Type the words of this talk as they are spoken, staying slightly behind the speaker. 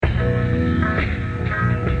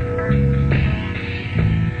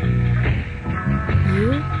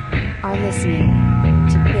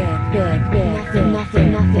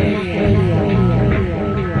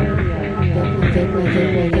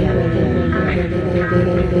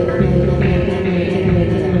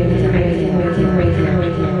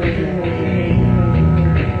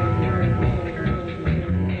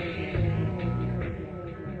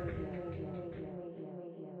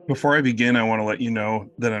Before I begin, I want to let you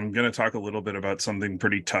know that I'm going to talk a little bit about something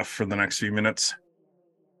pretty tough for the next few minutes.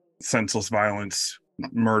 Senseless violence,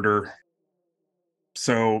 murder.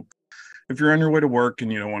 So if you're on your way to work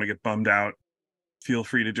and you don't want to get bummed out, feel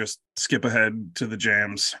free to just skip ahead to the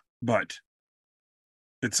jams. But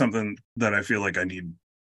it's something that I feel like I need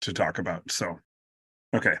to talk about. So,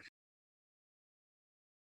 okay.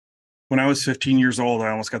 When I was 15 years old, I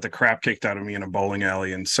almost got the crap kicked out of me in a bowling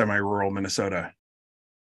alley in semi-rural Minnesota.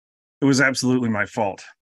 It was absolutely my fault.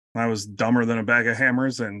 I was dumber than a bag of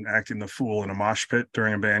hammers and acting the fool in a mosh pit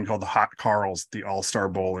during a band called the Hot Carls, the All-Star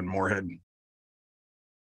Bowl in Moorhead.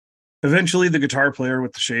 Eventually, the guitar player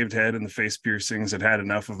with the shaved head and the face piercings had had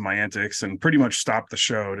enough of my antics and pretty much stopped the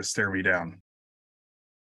show to stare me down.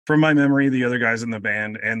 From my memory, the other guys in the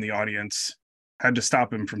band and the audience had to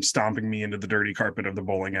stop him from stomping me into the dirty carpet of the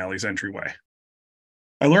bowling alley's entryway.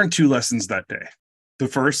 I learned two lessons that day. The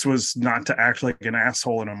first was not to act like an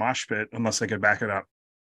asshole in a mosh pit unless I could back it up.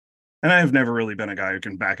 And I have never really been a guy who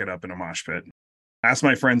can back it up in a mosh pit. Ask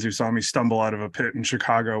my friends who saw me stumble out of a pit in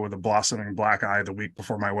Chicago with a blossoming black eye the week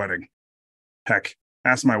before my wedding. Heck,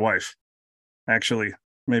 ask my wife. Actually,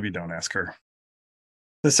 maybe don't ask her.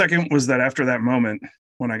 The second was that after that moment,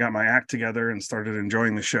 when I got my act together and started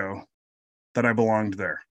enjoying the show, that I belonged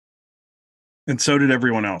there. And so did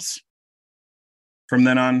everyone else. From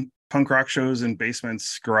then on, punk rock shows in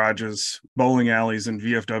basements, garages, bowling alleys, and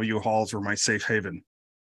VFW halls were my safe haven.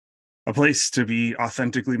 A place to be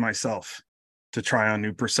authentically myself, to try on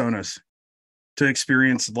new personas, to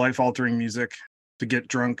experience life-altering music, to get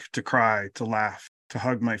drunk, to cry, to laugh, to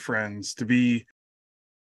hug my friends, to be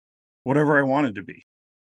whatever I wanted to be.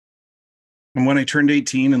 And when I turned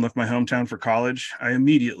 18 and left my hometown for college, I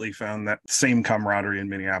immediately found that same camaraderie in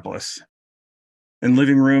Minneapolis. In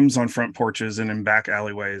living rooms, on front porches, and in back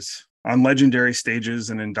alleyways, on legendary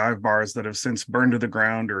stages and in dive bars that have since burned to the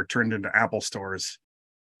ground or turned into Apple stores,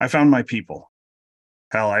 I found my people.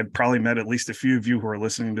 Hell, I've probably met at least a few of you who are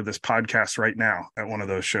listening to this podcast right now at one of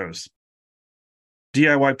those shows.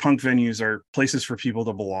 DIY punk venues are places for people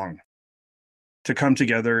to belong, to come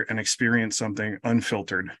together and experience something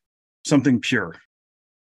unfiltered, something pure.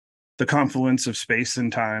 The confluence of space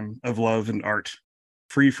and time, of love and art,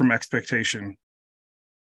 free from expectation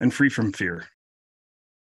and free from fear.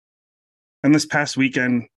 And this past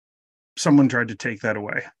weekend, someone tried to take that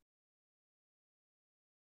away.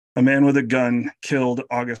 A man with a gun killed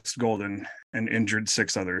August Golden and injured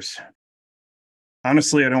 6 others.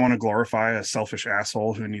 Honestly, I don't want to glorify a selfish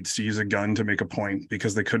asshole who needs to use a gun to make a point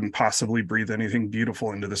because they couldn't possibly breathe anything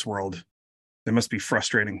beautiful into this world. It must be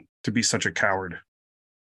frustrating to be such a coward.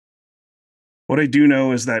 What I do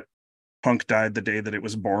know is that punk died the day that it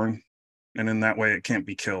was born, and in that way it can't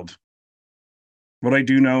be killed. What I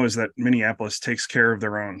do know is that Minneapolis takes care of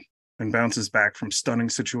their own and bounces back from stunning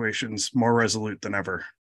situations more resolute than ever.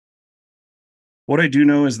 What I do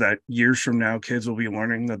know is that years from now, kids will be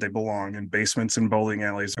learning that they belong in basements and bowling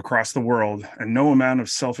alleys across the world, and no amount of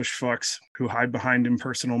selfish fucks who hide behind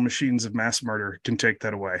impersonal machines of mass murder can take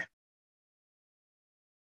that away.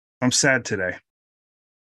 I'm sad today.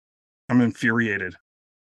 I'm infuriated.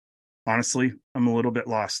 Honestly, I'm a little bit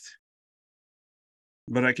lost.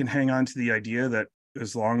 But I can hang on to the idea that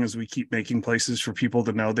as long as we keep making places for people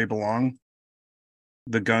to know they belong,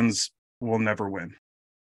 the guns will never win.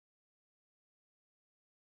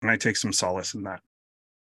 And I take some solace in that.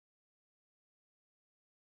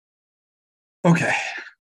 Okay,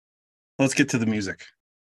 let's get to the music.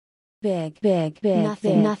 Big,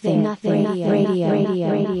 nothing,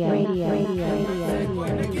 radio.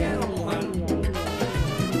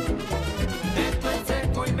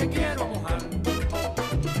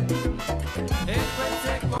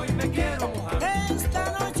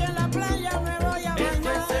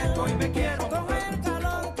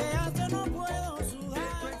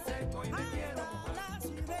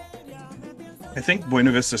 I think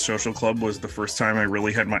Buena Vista Social Club was the first time I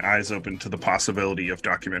really had my eyes open to the possibility of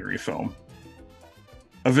documentary film.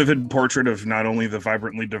 A vivid portrait of not only the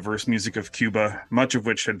vibrantly diverse music of Cuba, much of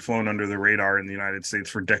which had flown under the radar in the United States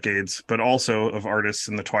for decades, but also of artists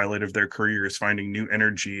in the twilight of their careers finding new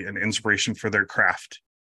energy and inspiration for their craft.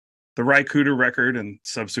 The Ry Cooder record and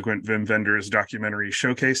subsequent Wim Wenders documentary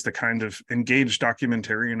showcased a kind of engaged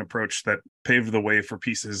documentarian approach that paved the way for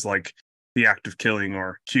pieces like The Act of Killing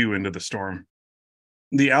or Q Into the Storm.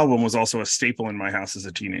 The album was also a staple in my house as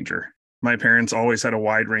a teenager. My parents always had a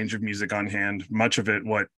wide range of music on hand, much of it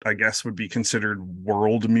what I guess would be considered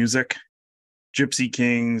world music. Gypsy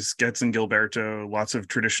Kings, Getz and Gilberto, lots of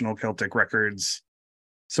traditional Celtic records.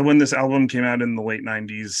 So when this album came out in the late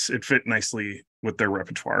 90s, it fit nicely with their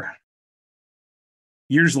repertoire.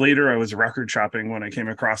 Years later, I was record shopping when I came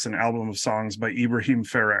across an album of songs by Ibrahim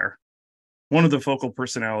Ferrer, one of the focal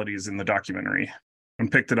personalities in the documentary,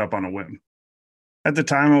 and picked it up on a whim. At the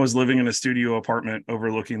time, I was living in a studio apartment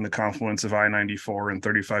overlooking the confluence of I-94 and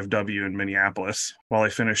 35W in Minneapolis while I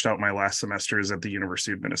finished out my last semesters at the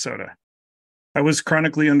University of Minnesota. I was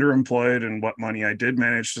chronically underemployed, and what money I did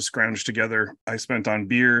manage to scrounge together, I spent on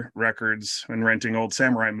beer, records, and renting old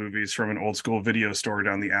samurai movies from an old school video store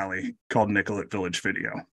down the alley called Nicollet Village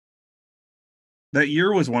Video. That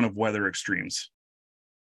year was one of weather extremes.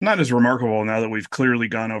 Not as remarkable now that we've clearly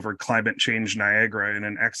gone over climate change Niagara in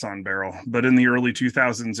an Exxon barrel, but in the early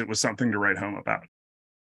 2000s, it was something to write home about.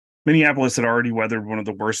 Minneapolis had already weathered one of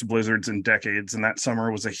the worst blizzards in decades, and that summer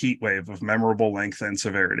was a heat wave of memorable length and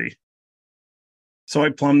severity. So I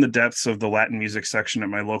plumbed the depths of the Latin music section at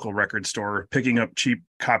my local record store, picking up cheap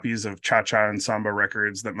copies of cha-cha and samba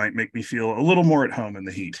records that might make me feel a little more at home in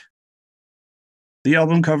the heat. The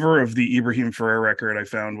album cover of the Ibrahim Ferrer record I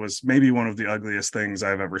found was maybe one of the ugliest things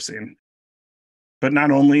I've ever seen. But not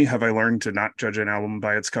only have I learned to not judge an album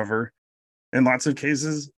by its cover, in lots of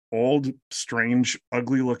cases, old, strange,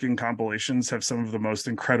 ugly-looking compilations have some of the most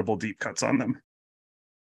incredible deep cuts on them.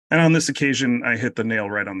 And on this occasion, I hit the nail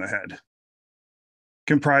right on the head.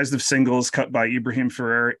 Comprised of singles cut by Ibrahim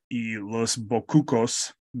Ferrer y Los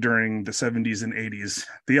Bocucos during the 70s and 80s,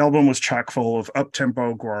 the album was chock full of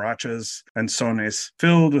up-tempo guarachas and sones,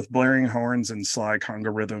 filled with blaring horns and sly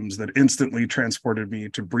conga rhythms that instantly transported me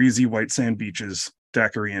to breezy white sand beaches,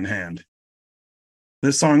 daiquiri in hand.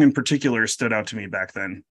 This song in particular stood out to me back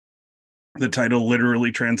then. The title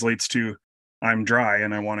literally translates to, "I'm dry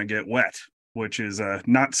and I want to get wet," which is a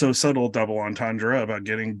not so subtle double entendre about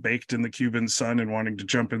getting baked in the Cuban sun and wanting to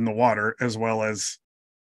jump in the water, as well as,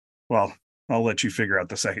 well, I'll let you figure out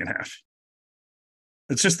the second half.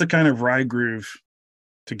 It's just the kind of rye groove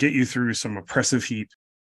to get you through some oppressive heat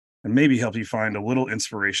and maybe help you find a little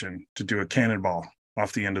inspiration to do a cannonball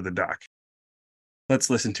off the end of the dock. Let's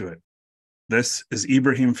listen to it. This is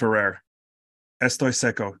Ibrahim Ferrer, Estoy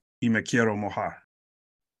seco y me quiero mojar.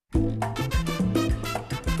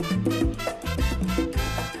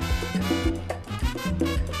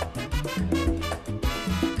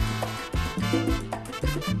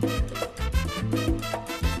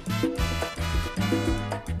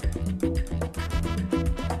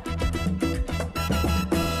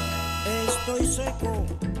 Estoy seco,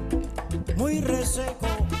 muy reseco,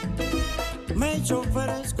 me echo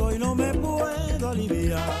fresco y no me puedo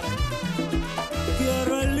aliviar.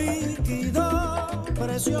 Quiero el líquido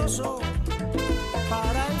precioso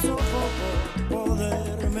para el sofoco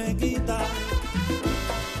poderme quitar.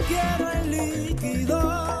 Quiero el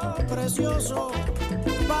líquido precioso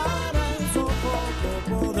para el sofoco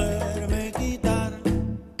poderme quitar.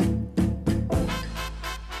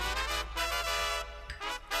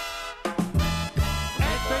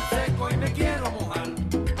 Estoy seco y me quiero mojar.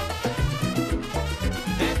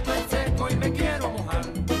 Estoy seco y me quiero mojar.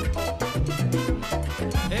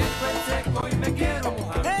 Estoy seco y me quiero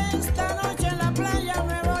mojar. Esta noche en la playa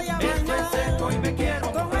me voy a bañar. Estoy seco y me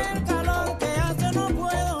quiero mojar. Con el calor que hace no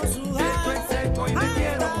puedo sudar. Estoy seco y me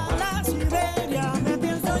quiero mojar. La Siberia me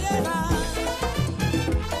pienso llevar.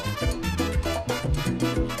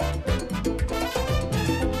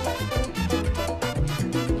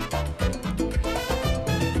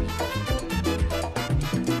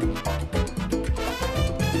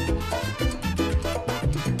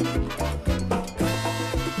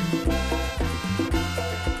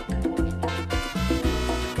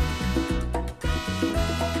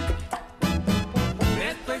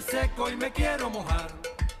 Estoy seco y me quiero mojar.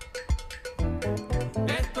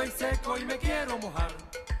 Estoy seco y me quiero mojar.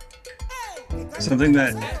 Something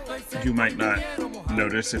that you might not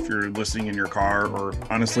notice if you're listening in your car, or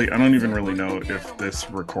honestly, I don't even really know if this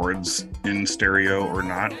records in stereo or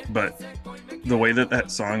not, but the way that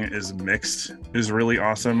that song is mixed is really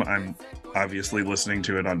awesome. I'm obviously listening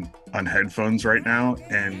to it on headphones right now,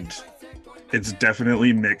 and it's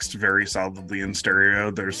definitely mixed very solidly in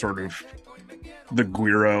stereo. There's sort of the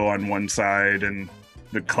guiro on one side and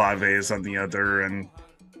the claves on the other, and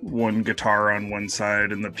one guitar on one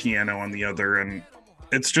side and the piano on the other, and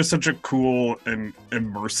it's just such a cool and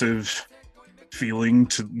immersive feeling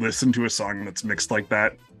to listen to a song that's mixed like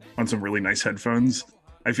that on some really nice headphones.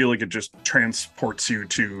 I feel like it just transports you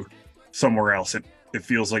to somewhere else. It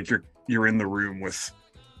feels like you're in the room with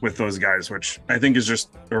those guys, which I think is just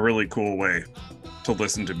a really cool way to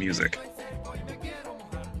listen to music.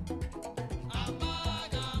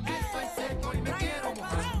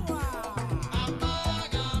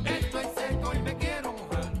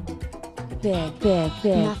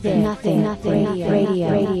 nothing, radio.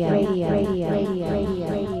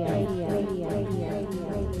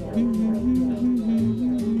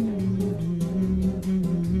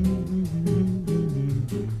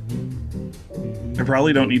 I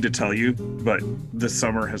probably don't need to tell you, but this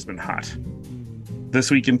summer has been hot. This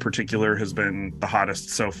week in particular has been the hottest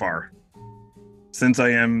so far. Since I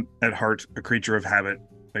am, at heart, a creature of habit,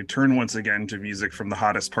 I turn once again to music from the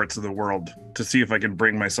hottest parts of the world to see if I can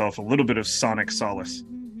bring myself a little bit of sonic solace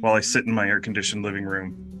while I sit in my air-conditioned living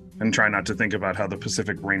room and try not to think about how the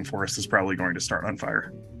Pacific rainforest is probably going to start on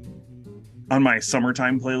fire. On my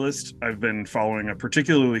summertime playlist, I've been following a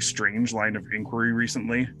particularly strange line of inquiry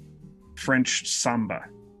recently: French Samba.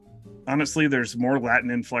 Honestly, there's more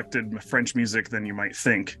Latin-inflected French music than you might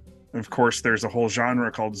think. Of course, there's a whole genre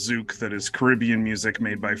called zouk that is Caribbean music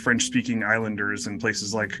made by French-speaking islanders in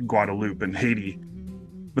places like Guadeloupe and Haiti.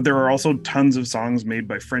 But there are also tons of songs made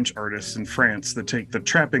by French artists in France that take the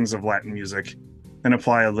trappings of Latin music and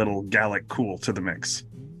apply a little Gallic cool to the mix.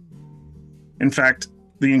 In fact,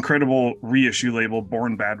 the incredible reissue label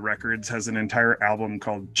Born Bad Records has an entire album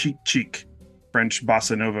called Chic Chic, French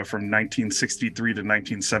bossa nova from 1963 to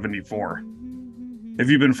 1974. If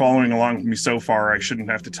you've been following along with me so far, I shouldn't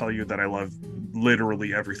have to tell you that I love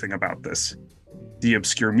literally everything about this. The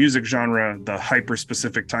obscure music genre, the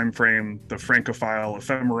hyper-specific time frame, the francophile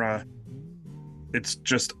ephemera, it's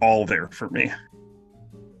just all there for me.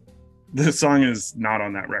 This song is not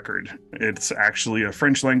on that record. It's actually a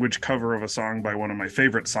French language cover of a song by one of my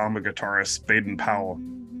favorite samba guitarists, Baden Powell,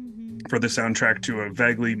 for the soundtrack to a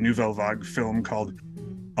vaguely Nouvelle Vague film called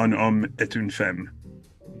Un homme et une femme.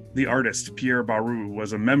 The artist, Pierre Barou,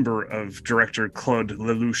 was a member of director Claude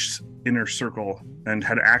Lelouch's inner circle and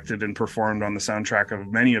had acted and performed on the soundtrack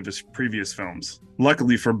of many of his previous films.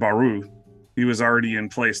 Luckily for Barou, he was already in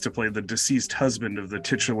place to play the deceased husband of the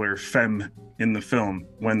titular femme in the film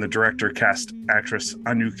when the director cast actress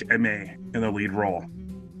Anouk Aimée in the lead role.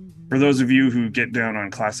 For those of you who get down on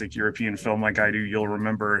classic European film like I do, you'll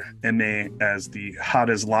remember Aimée as the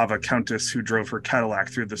hot-as-lava countess who drove her Cadillac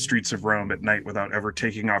through the streets of Rome at night without ever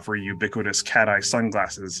taking off her ubiquitous cat-eye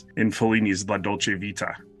sunglasses in Fellini's La Dolce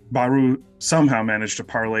Vita. Barou somehow managed to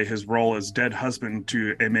parlay his role as dead husband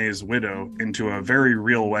to Aimé's widow into a very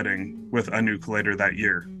real wedding with Anouk later that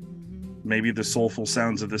year. Maybe the soulful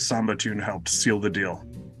sounds of this samba tune helped seal the deal.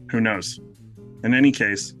 Who knows? In any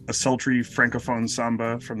case, a sultry francophone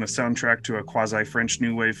samba from the soundtrack to a quasi-French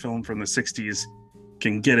New Wave film from the 60s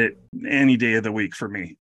can get it any day of the week for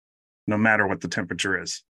me, no matter what the temperature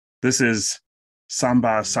is. This is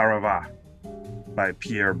Samba Ça va by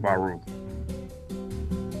Pierre Barou.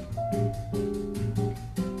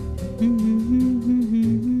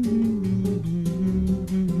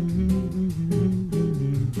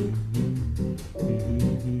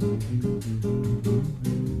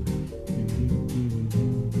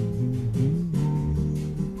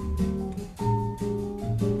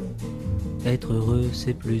 Être heureux,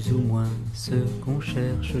 c'est plus ou moins ce qu'on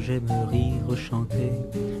cherche. J'aime rire, chanter,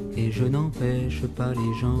 et je n'empêche pas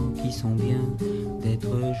les gens qui sont bien d'être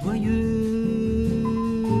joyeux.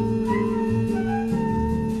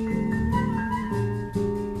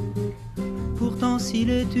 Pourtant, s'il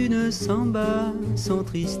est une samba sans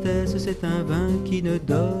tristesse, c'est un vin qui ne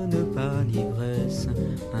donne pas l'ivresse.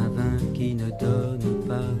 Un vin qui ne donne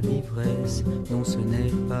pas l'ivresse. Non, ce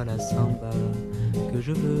n'est pas la samba que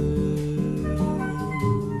je veux.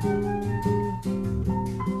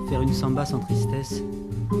 Faire une samba sans tristesse,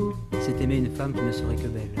 c'est aimer une femme qui ne serait que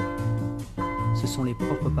belle. Ce sont les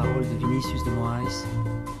propres paroles de Vinicius de Moraes,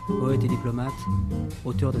 poète et diplomate,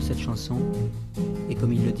 auteur de cette chanson, et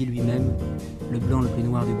comme il le dit lui-même, le blanc le plus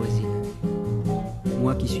noir du Brésil.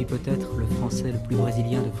 Moi qui suis peut-être le français le plus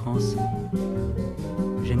brésilien de France,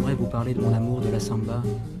 j'aimerais vous parler de mon amour de la samba,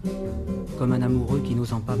 comme un amoureux qui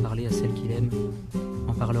n'osant pas parler à celle qu'il aime,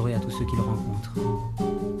 en parlerait à tous ceux qu'il rencontre.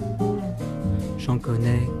 J'en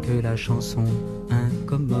connais que la chanson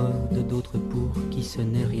incommode, d'autres pour qui ce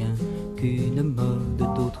n'est rien qu'une mode,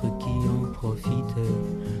 d'autres qui en profitent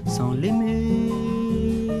sans l'aimer.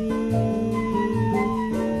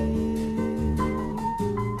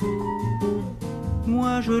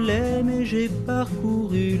 Moi je l'aime et j'ai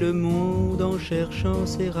parcouru le monde en cherchant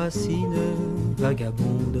ses racines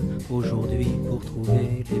vagabondes. Aujourd'hui pour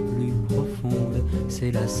trouver les plus profondes,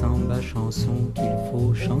 c'est la samba chanson qu'il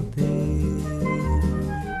faut chanter.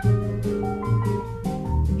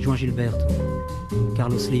 Juan Gilberto,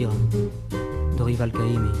 Carlos Lira, Dorival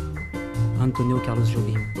Caymmi, Antonio Carlos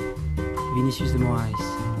Jobim, Vinicius de Moraes,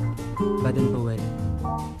 Baden Powell,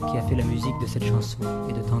 qui a fait la musique de cette chanson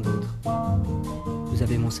et de tant d'autres. Vous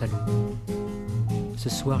avez mon salut. Ce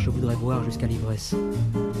soir, je voudrais boire jusqu'à l'ivresse,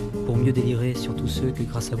 pour mieux délirer sur tous ceux que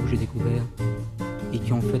grâce à vous j'ai découvert et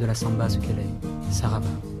qui ont fait de la samba ce qu'elle est, Saraba.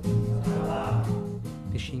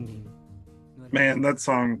 Man, that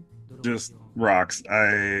song just rocks.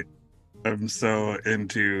 I am so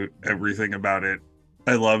into everything about it.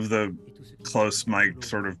 I love the close mic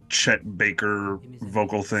sort of Chet Baker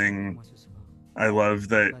vocal thing. I love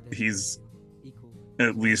that he's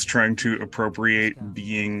at least trying to appropriate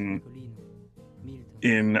being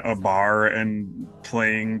in a bar and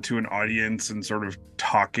playing to an audience and sort of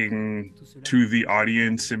talking to the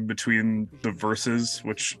audience in between the verses,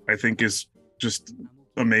 which I think is just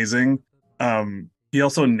amazing. He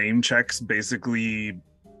also name checks basically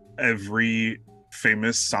every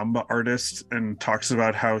famous samba artist and talks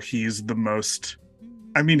about how he's the most,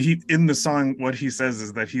 I mean, he in the song, what he says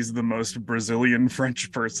is that he's the most Brazilian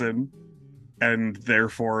French person and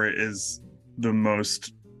therefore is the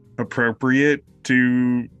most appropriate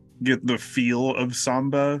to get the feel of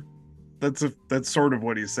samba. That's sort of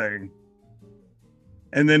what he's saying.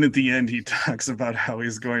 And then at the end, he talks about how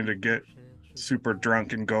he's going to get super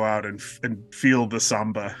drunk and go out and feel the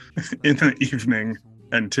samba in the evening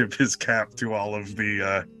and tip his cap to all of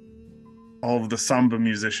the samba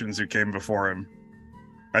musicians who came before him.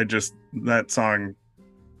 That song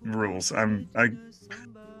rules.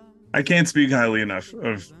 I can't speak highly enough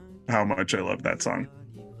of how much I love that song.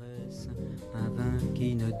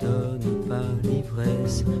 Nothing,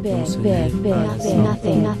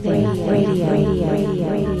 radio.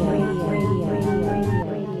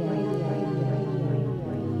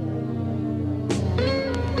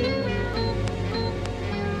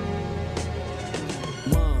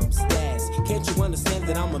 Can't you understand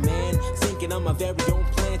that I'm a man, thinking on my very own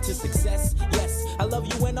plan to success? Yes, I love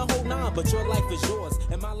you and the whole nine, but your life is yours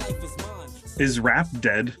and my life is mine. Is rap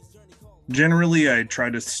dead? Generally, I try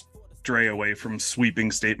to stray away from sweeping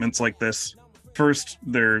statements like this. First,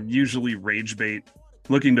 they're usually rage bait,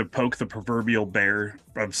 looking to poke the proverbial bear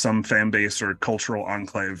of some fan base or cultural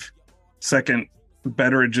enclave. Second,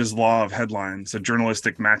 Betteridge's law of headlines, a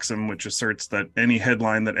journalistic maxim which asserts that any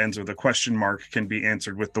headline that ends with a question mark can be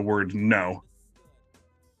answered with the word no.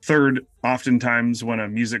 Third, oftentimes when a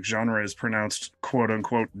music genre is pronounced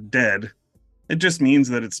quote-unquote dead, it just means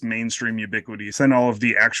that its mainstream ubiquity sent all of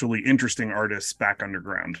the actually interesting artists back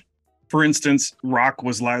underground. For instance, rock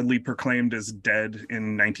was loudly proclaimed as dead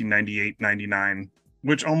in 1998-99,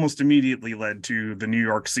 which almost immediately led to the New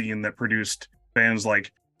York scene that produced bands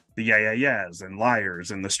like the Yeah Yeah Yeahs and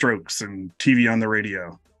Liars and The Strokes and TV on the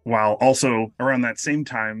Radio, while also around that same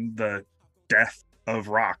time, the death of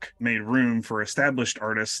rock made room for established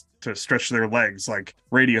artists to stretch their legs, like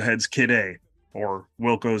Radiohead's Kid A, or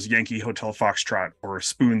Wilco's Yankee Hotel Foxtrot, or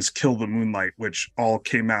Spoon's Kill the Moonlight, which all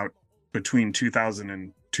came out between 2000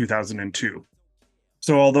 and 2002.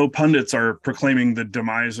 So although pundits are proclaiming the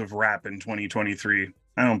demise of rap in 2023,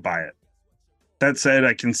 I don't buy it. That said,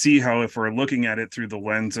 I can see how if we're looking at it through the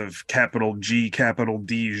lens of capital G, capital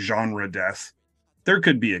D genre death, there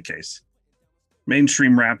could be a case.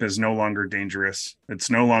 Mainstream rap is no longer dangerous. It's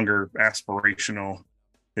no longer aspirational.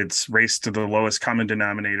 It's raced to the lowest common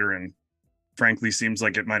denominator and frankly seems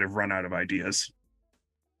like it might have run out of ideas.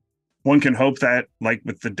 One can hope that, like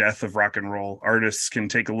with the death of rock and roll, artists can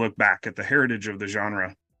take a look back at the heritage of the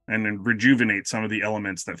genre and rejuvenate some of the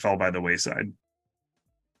elements that fell by the wayside.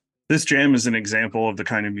 This jam is an example of the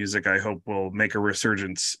kind of music I hope will make a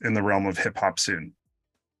resurgence in the realm of hip-hop soon.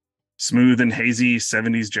 Smooth and hazy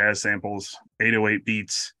 70s jazz samples, 808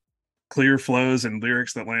 beats, clear flows and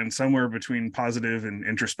lyrics that land somewhere between positive and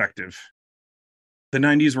introspective. The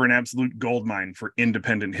 90s were an absolute goldmine for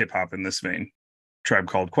independent hip-hop in this vein. Tribe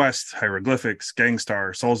Called Quest, Hieroglyphics,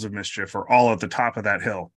 Gangstar, Souls of Mischief are all at the top of that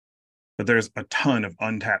hill, but there's a ton of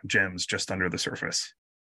untapped gems just under the surface.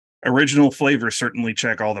 Original flavors certainly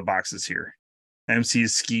check all the boxes here.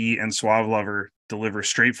 MCs Ski and Suave Lover deliver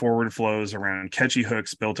straightforward flows around catchy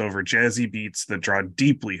hooks built over jazzy beats that draw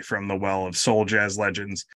deeply from the well of soul jazz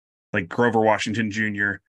legends like Grover Washington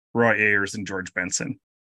Jr., Roy Ayers, and George Benson.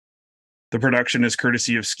 The production is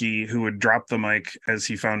courtesy of Ski, who would drop the mic as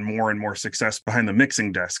he found more and more success behind the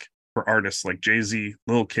mixing desk for artists like Jay-Z,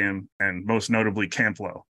 Lil' Kim, and most notably Camp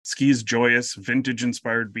Lo. Ski's joyous,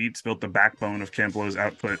 vintage-inspired beats built the backbone of Camp Lo's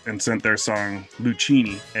output and sent their song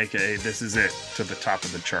Lucini, aka This Is It, to the top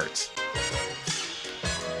of the charts.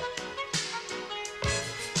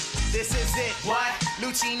 This is it, what?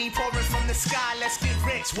 Lucini pouring from the sky, let's get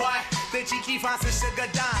rich, what? The Jiki Vines and Sugar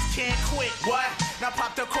Dimes can't quit, what? Now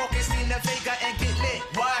pop the cork and Nina Vega and get lit,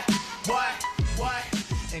 what?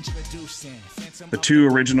 Introducing. The two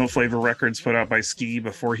original flavor records put out by Ski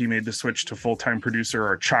before he made the switch to full-time producer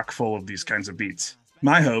are chock full of these kinds of beats.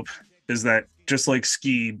 My hope is that just like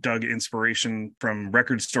Ski dug inspiration from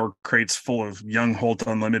record store crates full of Young Holt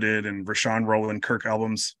Unlimited and Rashawn Roland Kirk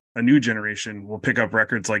albums, a new generation will pick up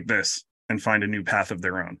records like this and find a new path of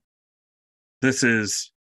their own. This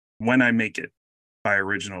is When I Make It by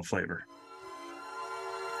Original Flavor.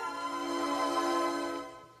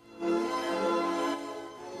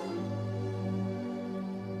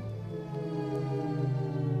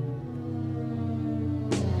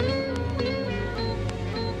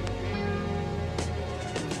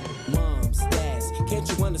 Can't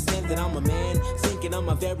you understand that I'm a man, thinking on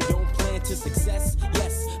my very own plan to success?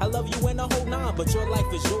 Yes, I love you and the whole nine, but your life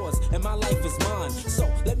is yours and my life is mine. So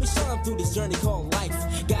let me shine through this journey called life.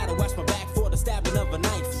 Gotta watch my back for the stabbing of a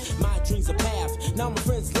knife. My dreams are path, now my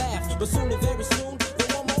friends laugh, but soon and very soon they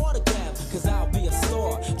want my autograph. Cause I'll be a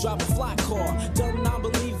star, drive a fly car. Dumb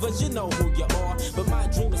non-believers, you know who you are. But my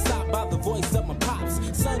dream is stopped by the voice of my pops.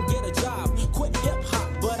 Son, get a job, quit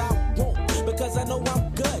hip-hop, but I won't, because I know I'm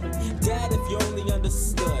good. Dad, if you only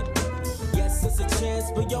understood. Yes, it's a chance,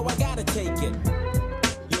 but yo, I gotta take it.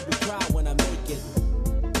 You'll be proud when I make it.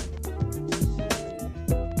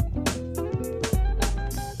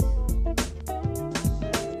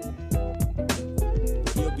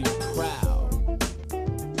 You'll be proud.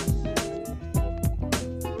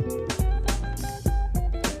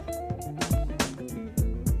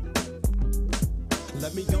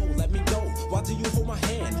 Let me go, let me go. Why do you hold my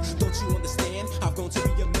hand? Don't you understand? I've grown to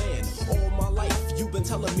be a man. All my life, you've been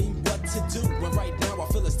telling me what to do. And right now, I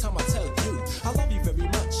feel it's time I tell you. I love you very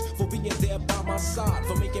much for being there by my side,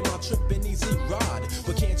 for making my trip an easy ride.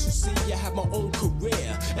 But can't you see I have my own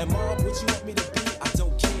career? And mom, what you want me to be? I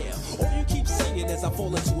don't care. All you keep saying is I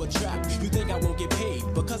fall into a trap. You think I won't get paid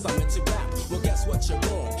because I'm into rap. Well, guess what? You're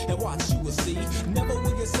wrong. And watch, you will see. Never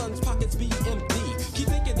will your son's pockets be empty. Keep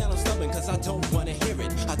thinking that I'm stubborn because I don't want to hear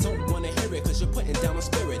it. I don't want to hear it because you're putting down my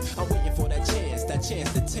spirit. I'm waiting for that chance to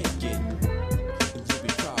take it. And you'll be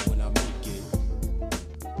proud when I make it.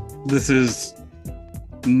 This is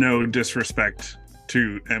no disrespect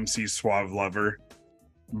to MC Suave Lover,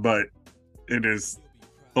 but it is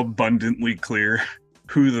abundantly clear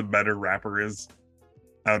who the better rapper is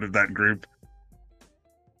out of that group.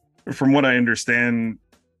 From what I understand,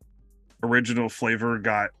 Original Flavor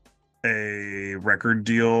got a record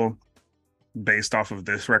deal based off of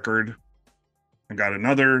this record. I got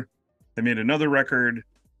another. They made another record.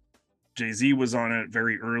 Jay-Z was on it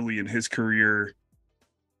very early in his career.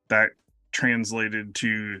 That translated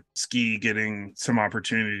to Ski getting some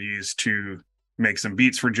opportunities to make some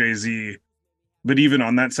beats for Jay-Z. But even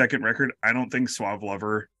on that second record, I don't think Suave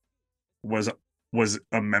Lover was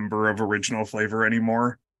a member of Original Flavor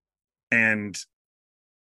anymore. And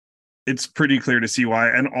it's pretty clear to see why.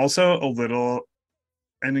 And also a little,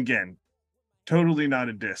 and again, totally not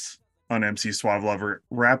a diss on MC Suave Lover.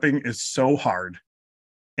 Rapping is so hard,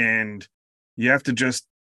 and you have to just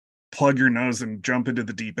plug your nose and jump into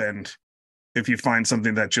the deep end if you find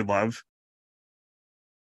something that you love.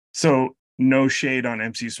 So no shade on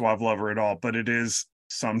MC Suave Lover at all, but it is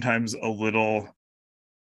sometimes a little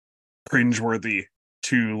cringeworthy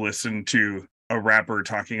to listen to a rapper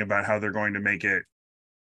talking about how they're going to make it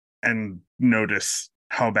and notice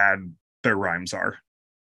how bad their rhymes are.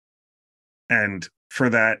 And for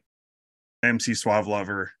that, MC Suave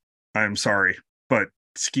Lover, I'm sorry, but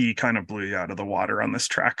Ski kind of blew you out of the water on this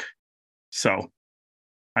track. So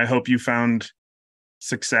I hope you found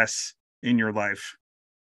success in your life.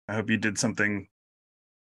 I hope you did something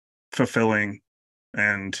fulfilling.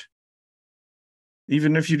 And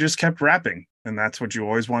even if you just kept rapping and that's what you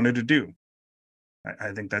always wanted to do,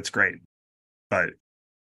 I think that's great. But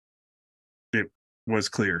it was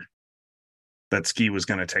clear that Ski was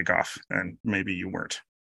going to take off, and maybe you weren't.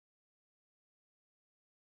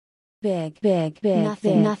 Big,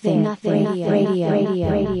 nothing, radio.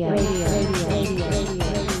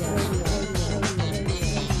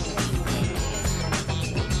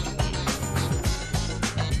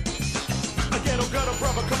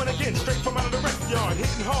 Brother coming again, straight from out of the rec yard,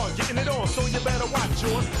 hitting hard, getting it on, so you better watch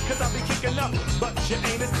yours, cause I'll be kicking up, but you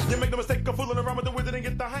ain't it. You make the mistake of fooling around with the wizard and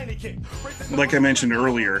get the Heineken. Like I mentioned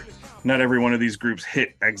earlier, not every one of these groups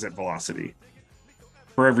hit exit velocity.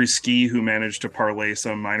 For every Ski who managed to parlay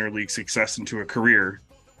some minor league success into a career,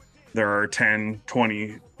 there are 10,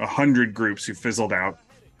 20, 100 groups who fizzled out.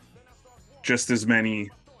 Just as many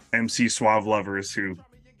MC Suave Lovers who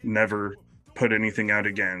never put anything out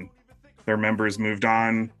again. Their members moved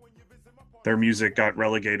on. Their music got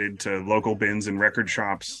relegated to local bins and record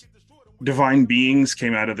shops. Divine Beings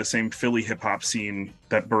came out of the same Philly hip-hop scene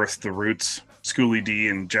that birthed The Roots, Schoolie D,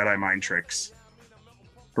 and Jedi Mind Tricks.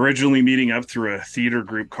 Originally meeting up through a theater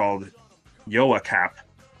group called YOACAP,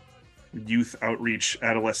 Youth Outreach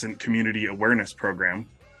Adolescent Community Awareness Program,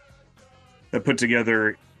 that put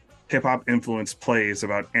together hip-hop influenced plays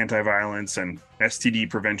about anti-violence and STD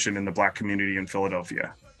prevention in the Black community in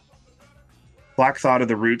Philadelphia. Black Thought of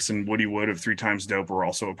the Roots and Woody Wood of 3 Times Dope were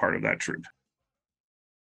also a part of that troupe.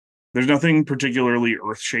 There's nothing particularly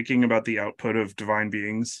earth-shaking about the output of Divine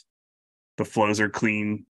Beings. The flows are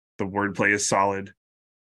clean, the wordplay is solid,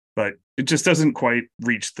 but it just doesn't quite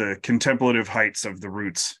reach the contemplative heights of the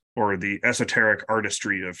Roots or the esoteric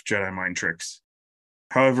artistry of Jedi Mind Tricks.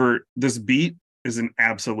 However, this beat is an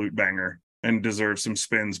absolute banger and deserves some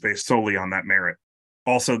spins based solely on that merit.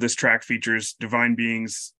 Also, this track features Divine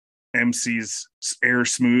Beings MCs Air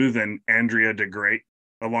Smooth and Andrea de Great,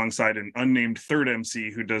 alongside an unnamed third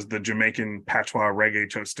MC who does the Jamaican patois reggae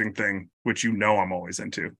toasting thing, which you know I'm always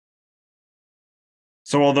into.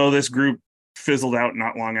 So although this group fizzled out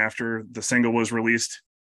not long after the single was released,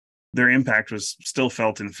 their impact was still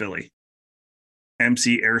felt in Philly.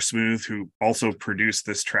 MC Air Smooth, who also produced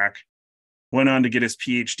this track, went on to get his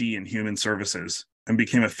PhD in human services and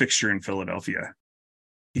became a fixture in Philadelphia.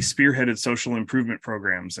 He spearheaded social improvement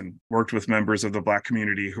programs and worked with members of the Black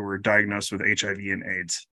community who were diagnosed with HIV and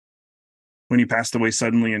AIDS. When he passed away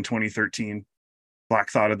suddenly in 2013, Black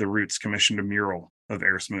Thought of the Roots commissioned a mural of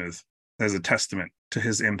Air Smooth as a testament to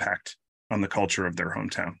his impact on the culture of their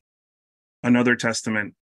hometown. Another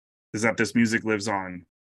testament is that this music lives on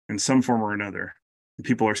in some form or another, and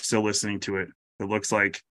people are still listening to it. It looks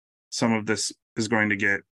like some of this is going to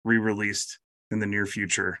get re-released in the near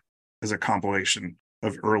future as a compilation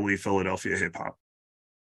of early Philadelphia hip hop.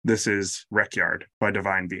 This is Wreckyard by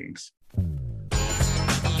Divine Beings.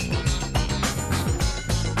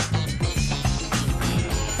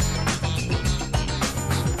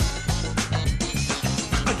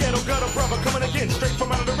 Got a brother coming again, straight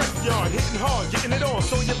from out of the rec yard, hitting hard, getting it on,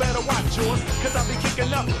 so you better watch yours, cause I be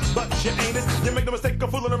kicking up, but you ain't it. You make the mistake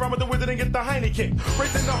of fooling around with the wizard and get the Heineken.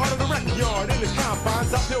 Racing the heart of the rec yard, in its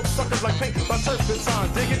confines, I build suckers like paint by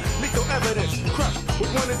turpentine, digging lethal evidence, crushed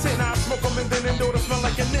with 1 in 10, I smoke them and then endure to smell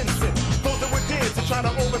like an incense. Those that were dead to try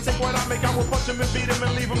to overtake what I make, I will punch them and beat them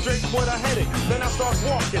and leave them draped with a headache. Then I start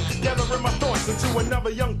walking, gathering my thoughts into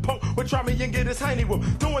another young punk would try me and get his hiney whoop,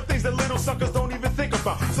 doing things that little suckers don't even think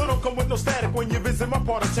about. So don't come with no static when you visit my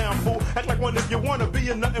part of town, fool. Act like one if you wanna be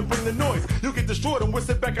a nut and bring the noise. You get destroyed and we'll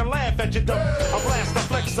sit back and laugh at you, dumb. I blast, I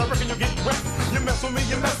flex, I reckon you get wrecked. You mess with me,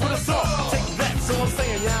 you mess with us all. Take that, so I'm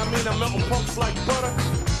saying, yeah, I mean, I'm melting punks like butter.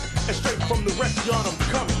 And straight from the wreck yard, I'm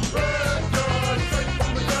coming. Red yard, straight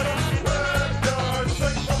from the gutter. Red yard,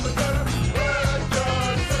 straight from the gutter. Red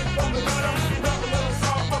yard, straight from the gutter. Drop a little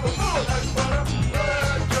salt for the food like butter.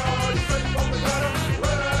 Red yard, straight from the gutter.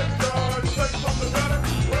 Red yard, straight from the gutter.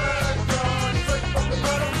 Red yard, straight from the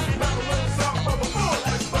gutter. Drop a little salt for the food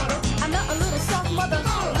like butter. I'm not a little soft mother,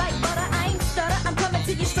 like butter, I ain't stutter. I'm coming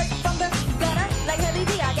to you straight from the gutter, like Heavy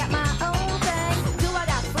D. I got my own thing. Do I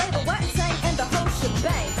got flavor? What tang and the whole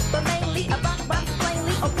shebang? But mainly I rock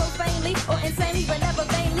plainly or profanely or insanely, but never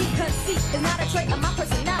vainly. Conceit is not a trait of my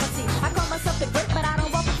personality. I call myself the great, but I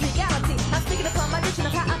don't walk with legality. I'm speaking upon my diction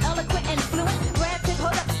of how I'm eloquent and fluent. Grab, pick,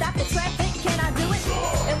 hold up, stop the traffic. Can I do it?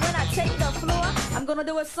 And when I take the floor, I'm gonna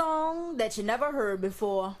do a song that you never heard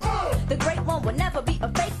before. The great one will never be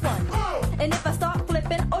a fake one. And if I start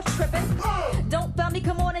flipping or tripping, don't tell me,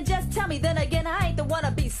 come on and just tell me. Then again, I ain't the one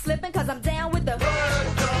to be slipping, cause I'm down with the Red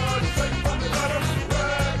yard, straight from the gutter.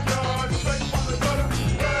 Red yard, straight from the gutter.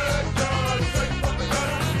 Red yard, straight from the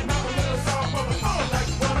gutter. Now a little salt for the food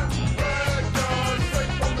like butter. Red yard,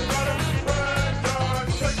 straight from the gutter. Red yard,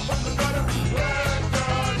 straight from the gutter. Red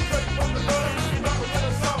yard, straight from the gutter. Now a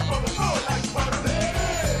little salt for the food like butter.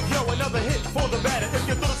 Yo, another hit for the batter. If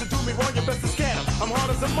you thought to do me wrong, you best to scatter. I'm hard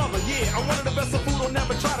as a mother, yeah. I'm one of the best of food. Don't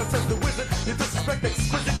never try to test the wizard. You disrespect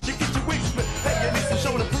exquisite, you get your wig split. Hey, you need some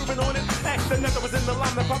showing improvement on it. Ask the nut that was in the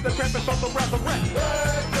line that popped the crap and felt the wrath of wreck.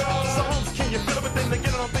 So homes, can you feel it? But then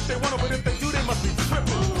again, I don't think they want it. But if they do, they must be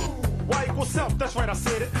tripping. Y equals self, that's right, I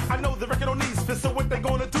said it. I know the record don't need spit, so what they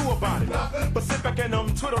gonna do about it? Nothing. But sit back and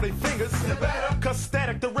twiddle their fingers. Cause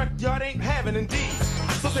static, the wreck yard ain't having indeed.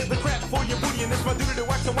 So save the crap for your booty, and it's my duty to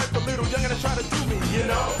wax and wipe the little youngin' that try to do me, you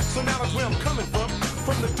know? So now that's where I'm coming from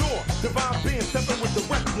the door. Divine Being stepping with the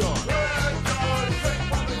wreck yard. Red yard, straight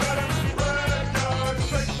from the gutter. Red yard,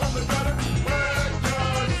 straight from the gutter. Red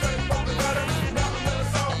yard, straight from the gutter. Now a little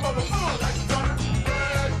salt for the food like butter.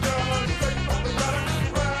 Red yard, straight from the gutter.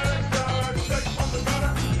 Red yard, straight from the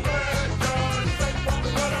gutter. Red yard, straight from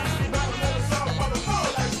the gutter. Now a little salt for the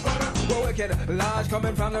food like butter. Well, wicked large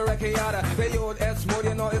coming from the record yard. The youth S mode,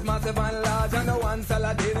 you know, is massive and large. And the one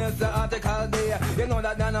Saladin is the article day. You know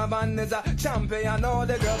that Donovan is a champion. Know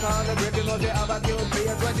the girl called the great, you know she have a cute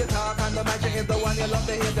face. When she talk on the mic, she is the one you love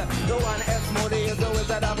to hit. The one S mode is the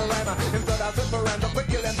wizard of a rhymer. Him so that's super rhyme, but quick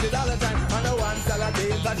kill them shit all the time. And the one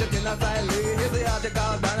Saladin, that shit in a style. He's the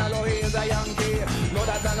article, Donalo, he is a Yankee. Know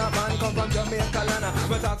that Donovan come from Jamaica, Lana.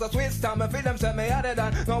 But talk so sweet, time, me feel them set me out of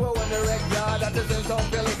done. Now we win the wreck yard, that is in South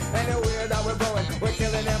Philly. Anywhere that we're going, we're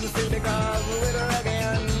killing them still because we're the reggae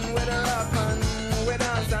and we're the rock and we're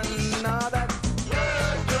dance and all that.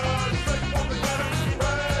 Red yard, straight from the gutter.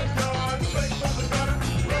 Red yard, straight from the gutter.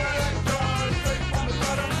 Red yard, straight from the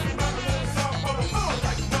gutter. Knock a little soft for the floor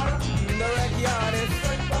like butter. The wreck yard is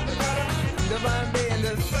Straight from the gutter. Divine being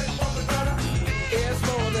this Straight from the gutter. ear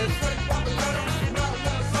smooth is Straight from the gutter. Knock a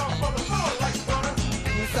little soft for the floor like butter.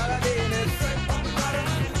 Saladin is Straight from the gutter.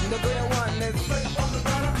 the great one is Straight from the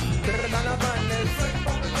gutter. Donovan is Straight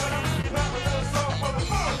from the gutter. Knock a little soft for the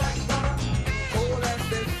floor like butter.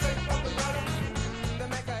 coolest is Straight from the gutter. the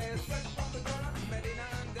Mecca is Straight from the gutter. Medina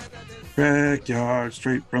and Desert is Backyard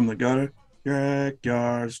straight from the gutter.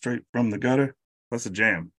 Backyard straight from the gutter. That's a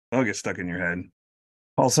jam. That'll get stuck in your head.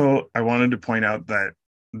 Also, I wanted to point out that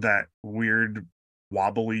that weird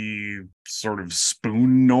wobbly sort of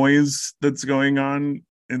spoon noise that's going on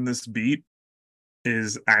in this beat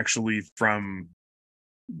is actually from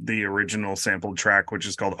the original sampled track, which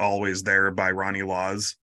is called Always There by Ronnie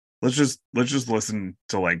Laws. Let's just listen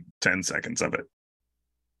to like 10 seconds of it.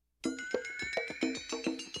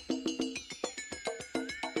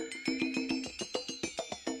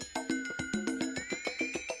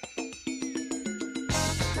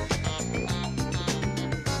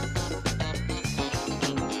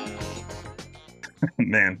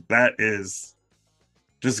 Man, that is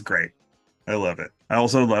just great. I love it. I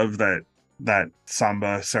also love that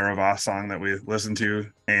Samba Sarava song that we listened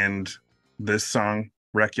to and this song,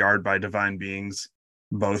 Wreck Yard by Divine Beings,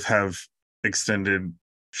 both have extended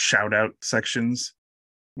shout out sections,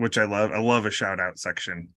 which I love. I love a shout out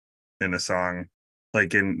section in a song,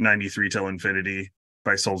 like in 93 Till Infinity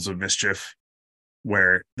by Souls of Mischief,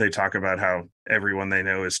 where they talk about how everyone they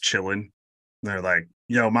know is chilling. They're like,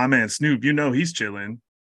 yo, my man Snoop, you know he's chilling.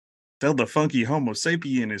 Tell the funky Homo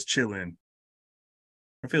sapien is chilling.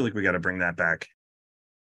 I feel like we got to bring that back.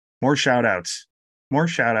 More shout outs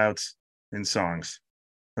in songs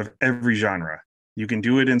of every genre. You can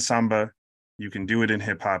do it in samba. You can do it in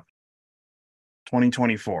hip hop.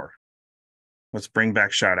 2024. Let's bring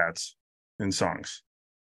back shout outs in songs.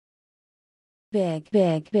 Big,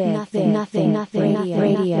 nothing,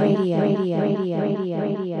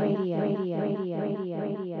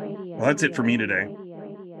 Well, that's it for me today.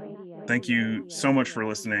 Thank you so much for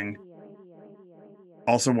listening.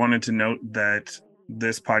 Also wanted to note that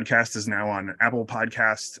this podcast is now on Apple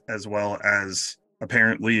Podcasts as well as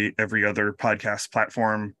apparently every other podcast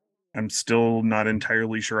platform. I'm still not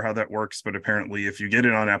entirely sure how that works, but apparently if you get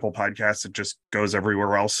it on Apple Podcasts, it just goes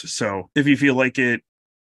everywhere else. So if you feel like it,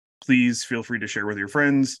 please feel free to share with your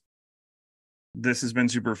friends. This has been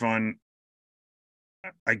super fun.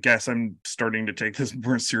 I guess I'm starting to take this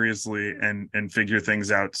more seriously and figure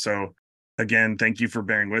things out. So again, thank you for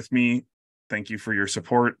bearing with me. Thank you for your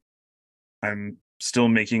support. I'm still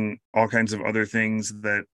making all kinds of other things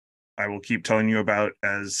that I will keep telling you about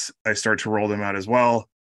as I start to roll them out as well.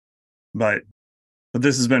 But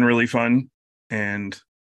this has been really fun, and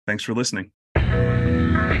thanks for listening.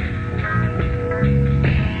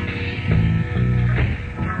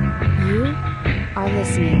 You are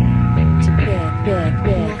listening